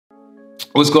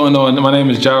What's going on? My name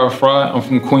is Jarrid Frye. I'm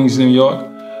from Queens, New York.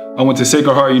 I went to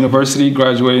Sacred Heart University,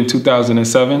 graduated in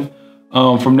 2007.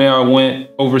 From there, I went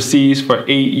overseas for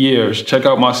 8 years. Check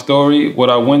out my story, what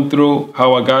I went through,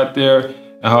 how I got there,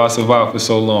 and how I survived for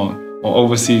so long on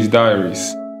Overseas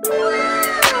Diaries.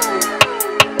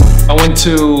 I went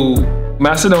to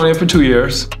Macedonia for 2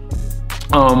 years.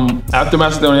 After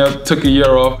Macedonia, I took a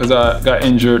year off because I got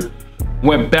injured.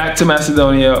 Went back to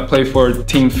Macedonia, played for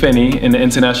Team Finney in the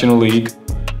International League.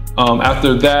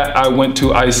 After that, I went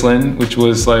to Iceland, which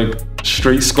was like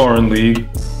straight scoring league.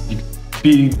 You could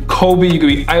be Kobe, you could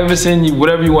be Iverson,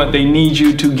 whatever you want. They need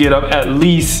you to get up at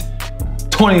least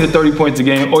 20 to 30 points a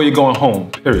game or you're going home,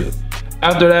 period.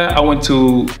 After that, I went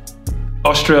to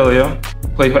Australia,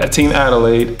 played for Team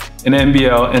Adelaide in the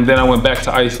NBL, and then I went back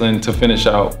to Iceland to finish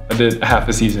out. I did half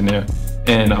a season there,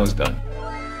 and I was done.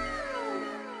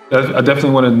 I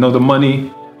definitely want to know the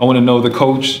money. I want to know the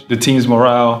coach, the team's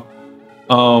morale.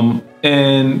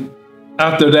 And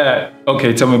after that,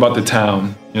 okay, tell me about the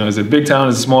town. You know, is it a big town,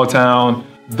 is it a small town?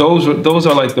 Those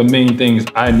are like the main things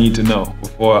I need to know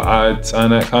before I sign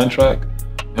that contract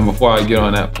and before I get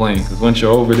on that plane. Because once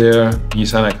you're over there and you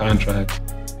sign that contract,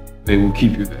 they will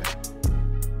keep you there.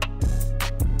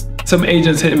 Some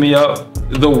agents hit me up,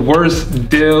 the worst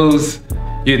deals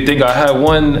you'd think. I had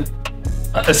one.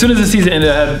 As soon as the season ended,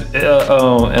 I had,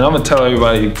 and I'm gonna tell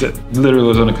everybody that literally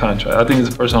was on a contract. I think it's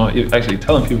the first time I'm actually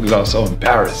telling people because I was so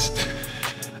embarrassed.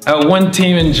 I had one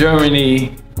team in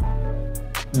Germany,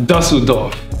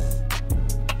 Dusseldorf.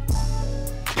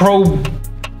 Pro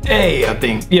A, I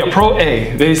think. Yeah, Pro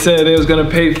A. They said they was gonna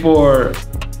pay for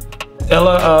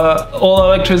all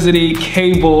electricity,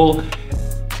 cable,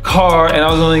 car, and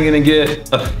I was only gonna get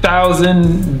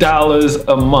 $1,000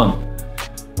 a month.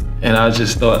 And I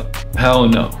just thought, hell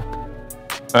no,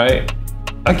 right?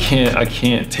 I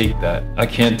can't take that. I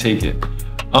can't take it.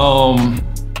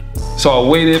 So I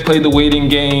waited, played the waiting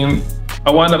game. I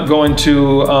wound up going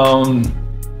to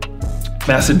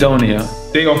Macedonia.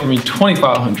 They offered me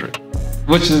 $2,500,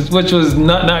 which was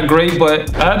not great,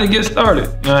 but I had to get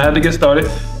started. You know, I had to get started.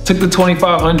 Took the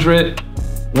 $2,500,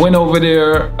 went over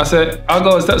there. I said, I'll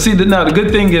go. See, now the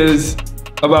good thing is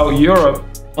about Europe.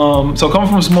 So coming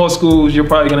from small schools, you're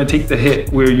probably gonna take the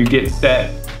hit where you get that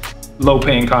low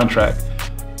paying contract.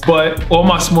 But all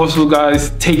my small school guys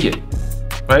take it,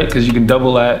 right? Because you can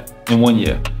double that in 1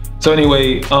 year. So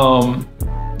anyway,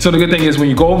 so the good thing is when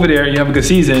you go over there and you have a good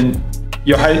season,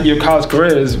 your college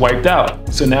career is wiped out.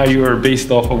 So now you're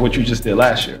based off of what you just did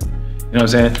last year. You know what I'm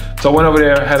saying? So I went over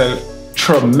there, had a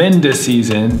tremendous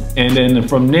season, and then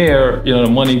from there, you know,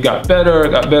 the money got better,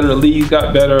 the league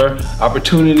got better,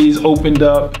 opportunities opened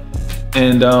up,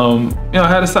 and you know, I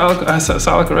had a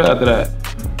solid career after that.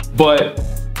 But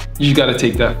you got to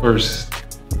take that first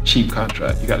cheap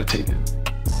contract. You got to take it.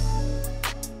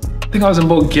 I think I was in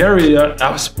Bulgaria.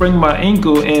 I sprained my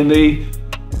ankle, and they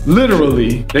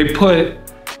put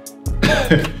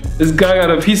this guy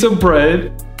got a piece of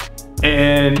bread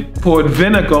and poured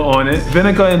vinegar on it,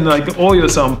 vinegar and like the oil or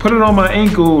something, put it on my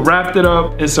ankle, wrapped it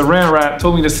up in saran wrap,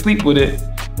 told me to sleep with it.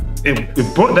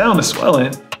 It brought down the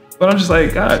swelling, but I'm just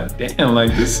like, God damn,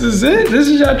 like this is it? This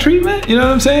is your treatment? You know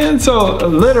what I'm saying? So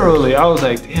literally, I was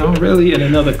like, damn, I'm really in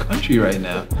another country right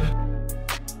now.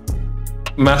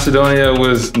 Macedonia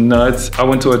was nuts. I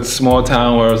went to a small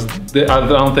town where I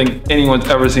don't think anyone's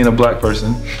ever seen a black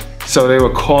person. So they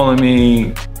were calling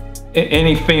me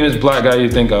any famous black guy you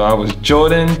think of. I was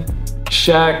Jordan,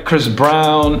 Shaq, Chris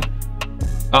Brown,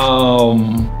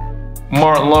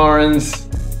 Martin Lawrence,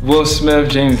 Will Smith,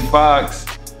 Jamie Foxx,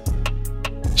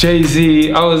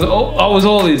 Jay-Z. I was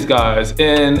all these guys.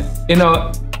 And you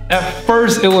know, at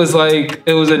first it was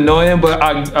annoying, but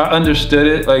I understood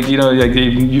it. Like, you know, like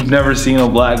you've never seen a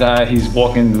black guy, he's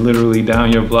walking literally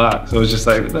down your block. So it's just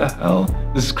like, what the hell?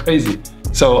 This is crazy.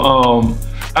 So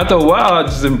after a while, I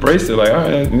just embraced it. Like, all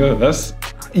right, you know,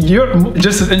 you're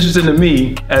just as interested to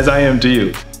me as I am to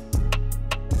you.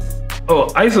 Oh,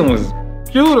 Iceland was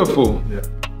beautiful. Yeah.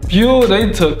 Beautiful.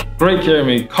 They took great care of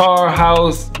me. Car,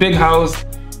 house, big house.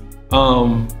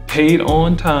 Paid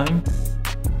on time.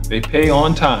 They pay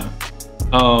on time.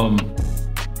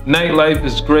 Nightlife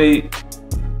is great.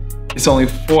 It's only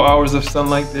 4 hours of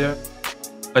sunlight there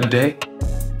a day.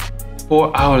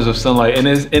 4 hours of sunlight, and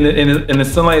the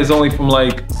sunlight is only from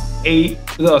like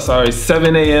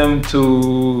 7 a.m.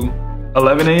 to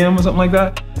 11 a.m. or something like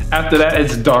that. After that,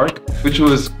 it's dark, which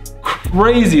was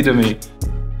crazy to me.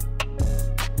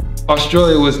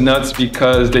 Australia was nuts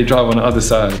because they drive on the other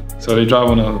side. So they drive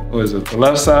on the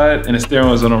left side, and the steering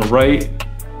was on the right.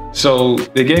 So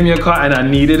they gave me a car, and I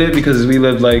needed it because we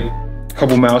lived like a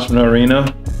couple miles from the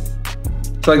arena.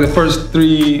 So like the first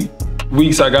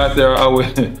weeks I got there, I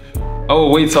would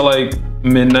wait till like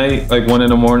midnight, like 1 in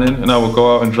the morning, and I would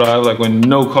go out and drive. Like when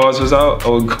no cars was out, I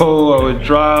would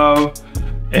drive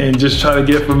and just try to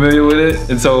get familiar with it.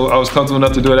 And so I was comfortable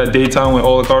enough to do it at daytime when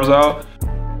all the cars are out.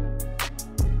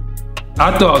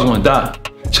 I thought I was gonna die.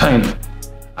 China.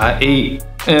 I ate,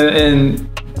 and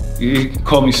you can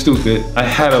call me stupid. I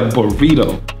had a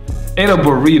burrito. Ate a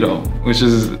burrito, which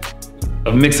is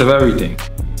a mix of everything.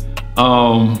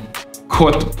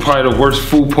 Caught probably the worst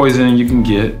food poisoning you can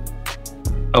get.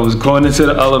 I was going into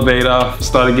the elevator,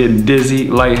 started getting dizzy,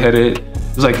 lightheaded.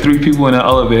 There was like 3 people in the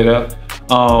elevator.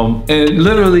 And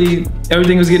literally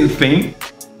everything was getting faint.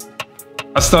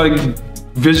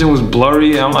 Vision was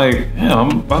blurry. I'm like, yeah,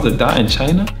 I'm about to die in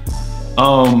China.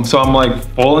 So I'm like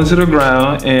falling to the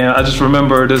ground, and I just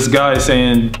remember this guy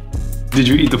saying, "Did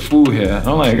you eat the food here?" And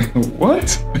I'm like,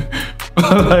 what?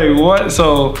 Like what?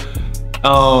 So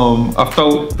I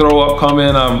felt throw up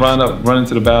coming. I running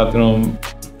to the bathroom,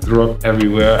 threw up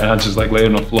everywhere, and I just like laid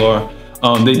on the floor.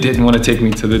 They didn't want to take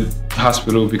me to the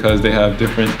hospital because they have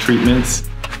different treatments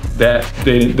that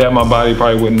my body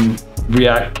probably wouldn't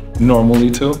react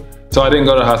normally to. So I didn't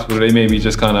go to the hospital. They made me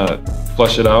just kind of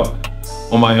flush it out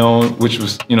on my own, which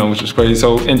was crazy.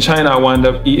 So in China, I wound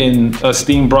up eating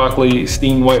steamed broccoli,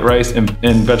 steamed white rice, and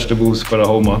vegetables for the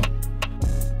whole month.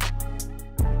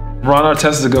 Ron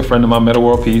Artest is a good friend of mine, met at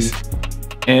World Peace,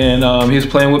 and he was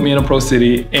playing with me in a pro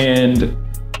city, and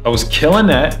I was killing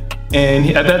that. And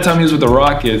at that time, he was with the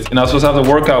Rockets, and I was supposed to have to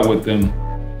work out with them.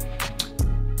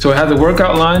 So I had the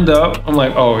workout lined up. I'm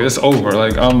like, oh, it's over.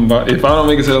 Like, if I don't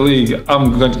make it to the league,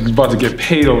 I'm about to get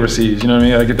paid overseas. You know what I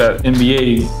mean? I get that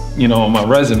NBA, on my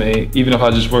resume, even if I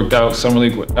just worked out, summer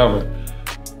league, whatever.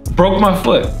 Broke my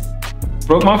foot.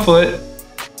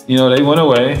 They went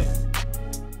away.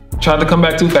 Tried to come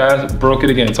back too fast, broke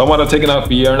it again. So I wound up taking out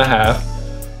for a year and a half.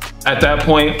 At that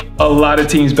point, a lot of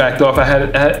teams backed off. I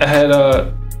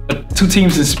had 2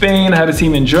 teams in Spain. I had a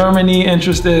team in Germany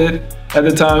interested at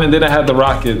the time, and then I had the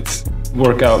Rockets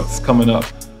workouts coming up.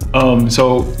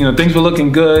 So things were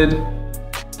looking good,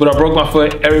 but I broke my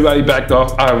foot. Everybody backed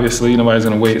off. Obviously, nobody's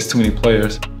gonna wait. It's too many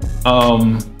players.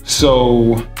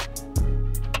 So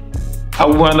I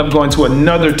wound up going to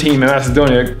another team in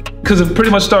Macedonia because of pretty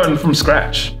much starting from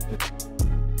scratch.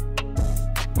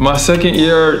 My second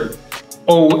year,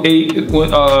 08,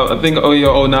 I think 08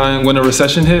 or 09, when the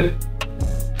recession hit.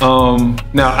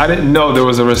 Now, I didn't know there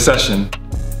was a recession,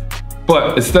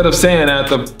 but instead of saying that,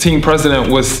 the team president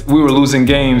we were losing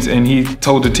games, and he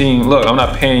told the team, look, I'm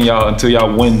not paying y'all until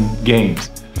y'all win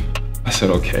games. I said,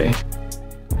 okay.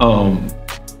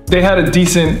 They had a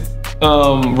decent,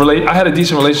 I had a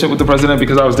decent relationship with the president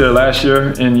because I was there last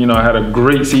year, and I had a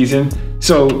great season.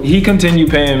 So he continued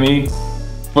paying me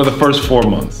for the first 4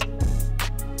 months.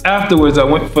 Afterwards, I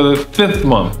went for the 5th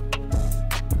month.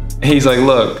 He's like,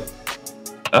 look,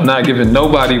 I'm not giving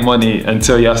nobody money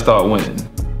until y'all start winning.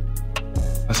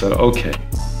 I said, okay.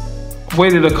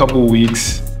 Waited a couple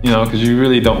weeks, because you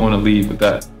really don't want to leave with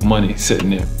that money sitting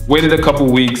there. Waited a couple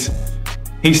weeks,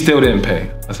 he still didn't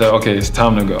pay. I said, okay, it's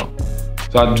time to go.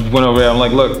 So I went over there, I'm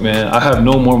like, look, man, I have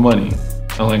no more money.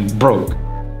 I'm like broke.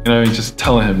 Just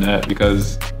telling him that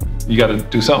because you got to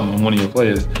do something on one of your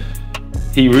players.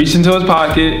 He reached into his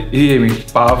pocket, he gave me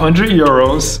 500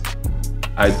 euros.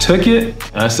 I took it,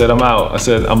 and I said, I'm out. I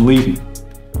said, I'm leaving.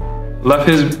 Left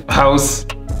his house,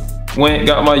 went,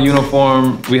 got my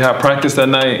uniform. We had practice that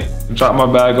night, dropped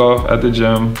my bag off at the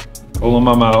gym, told him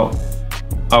I'm out.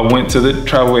 I went to the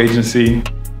travel agency,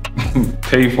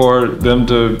 paid for them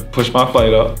to push my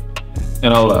flight up,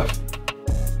 and I left.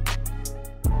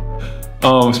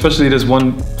 Especially this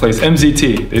one place,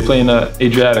 MZT. They play in the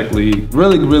Adriatic League.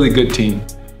 Really, really good team.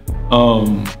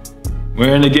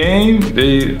 We're in the game,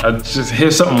 I just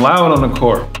hear something loud on the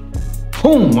court.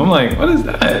 Boom, I'm like, what is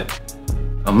that?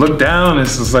 I look down,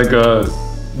 it's just like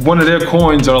one of their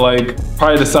coins are like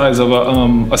probably the size of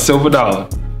a silver dollar.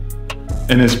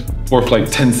 And it's worth like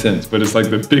 10 cents, but it's like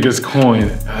the biggest coin.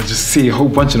 I just see a whole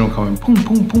bunch of them coming, boom,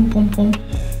 boom, boom, boom, boom.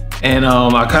 And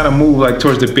I kind of move like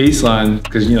towards the baseline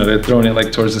because they're throwing it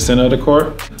like towards the center of the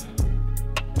court.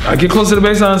 I get close to the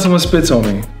baseline, someone spits on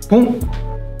me. Boom,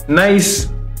 nice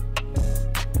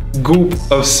goop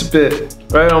of spit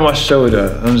right on my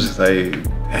shoulder. I'm just like,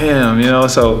 damn,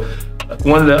 so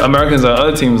one of the Americans on the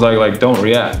other team was like, don't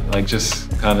react, like just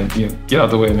kind of get out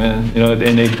the way, man.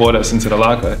 And they brought us into the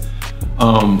locker.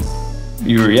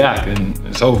 You react and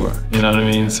it's over, you know what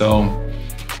I mean? So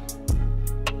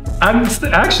I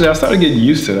started getting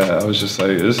used to that. I was just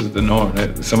like, this is the norm.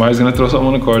 Somebody's gonna throw something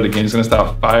on the court, the game's gonna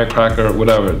stop, firecracker,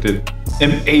 whatever. In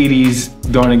the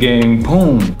 80s during the game,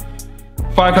 boom.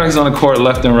 firecrackers on the court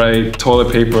left and right,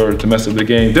 toilet paper to mess up the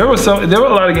game. There were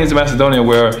a lot of games in Macedonia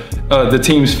where the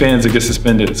team's fans would get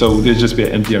suspended, so there'd just be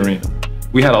an empty arena.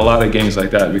 We had a lot of games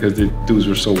like that because the dudes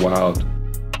were so wild.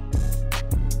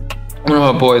 One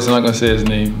of my boys, I'm not gonna say his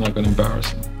name, I'm not gonna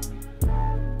embarrass him.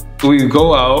 We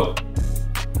go out,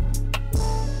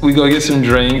 we go get some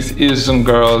drinks, here's some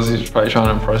girls, he's probably trying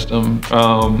to impress them.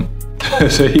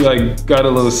 So he like got a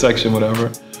little section,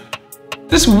 whatever.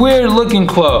 This weird looking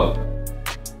club,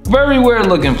 very weird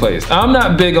looking place. I'm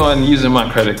not big on using my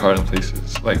credit card in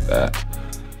places like that.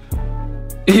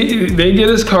 They get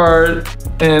his card,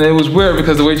 and it was weird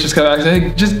because the waitress kept asking,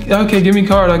 hey, just, okay, give me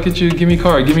card, I'll get you, give me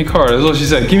card, give me card. That's all she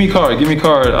said, give me card,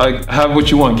 I have what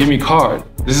you want, give me card.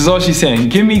 This is all she's saying,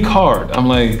 give me card. I'm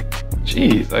like,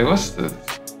 geez, like what's this?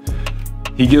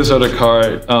 He gives her the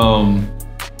card,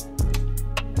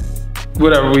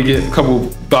 whatever, we get a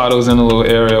couple bottles in a little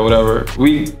area, whatever.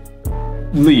 We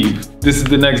leave, this is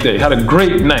the next day. Had a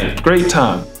great night, great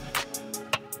time.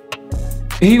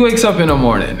 He wakes up in the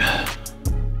morning.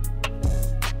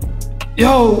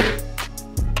 Yo,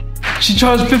 she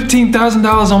charged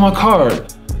 $15,000 on my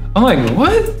card. I'm like,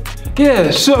 what? Yeah,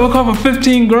 she swapped my card for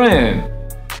 15 grand.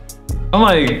 I'm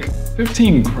like,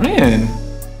 15 grand?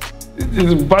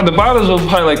 The bottles are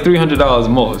probably like $300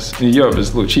 most. In Europe,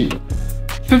 it's a little cheaper.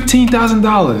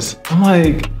 $15,000. I'm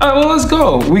like, all right, well, let's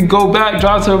go. We go back,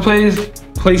 drive to her place.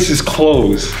 Place is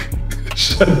closed.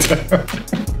 Shut down.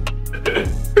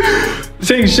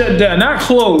 Saying shut down, not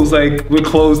closed, like we're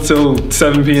closed till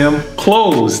 7 p.m.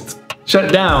 Closed,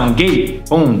 shut down, gate,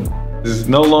 boom. This is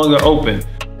no longer open.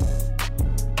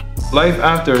 Life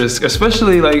after is,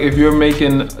 especially like if you're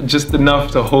making just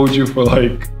enough to hold you for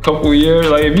like a couple years,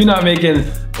 like if you're not making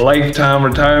lifetime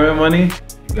retirement money,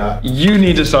 you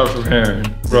need to start preparing,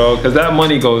 bro, because that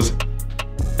money goes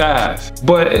fast.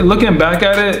 But looking back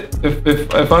at it,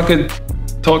 if I could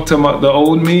talk to the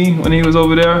old me when he was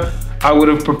over there, I would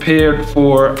have prepared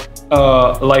for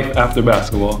life after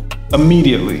basketball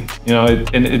immediately. You know,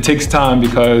 and it takes time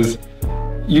because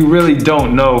you really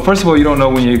don't know. First of all, you don't know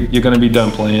when you're going to be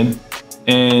done playing,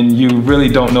 and you really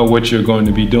don't know what you're going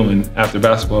to be doing after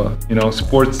basketball. You know,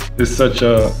 sports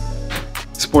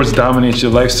dominates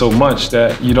your life so much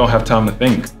that you don't have time to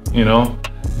think. You know,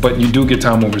 but you do get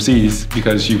time overseas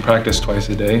because you practice twice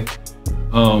a day,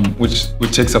 which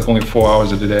takes up only 4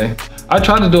 hours of the day. I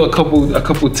tried to do a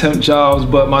couple temp jobs,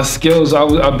 but my skills,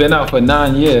 I've been out for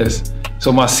 9 years,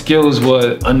 so my skills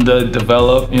were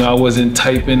underdeveloped. You know, I wasn't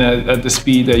typing at the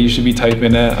speed that you should be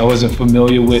typing at. I wasn't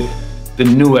familiar with the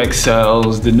new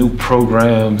Excels, the new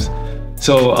programs.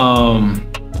 So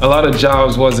a lot of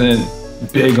jobs wasn't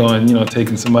big on, you know,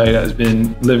 taking somebody that's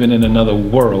been living in another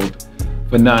world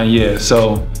for 9 years.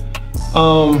 So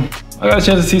I got a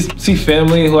chance to see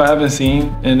family who I haven't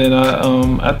seen, and then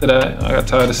after that, I got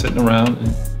tired of sitting around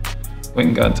and went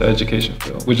and got into education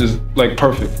field, which is like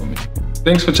perfect for me.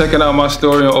 Thanks for checking out my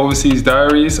story on Overseas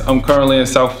Diaries. I'm currently in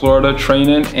South Florida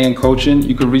training and coaching.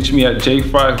 You can reach me at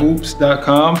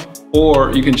jfryhoops.com,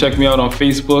 or you can check me out on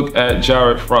Facebook at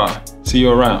Jarrid Frye. See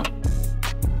you around.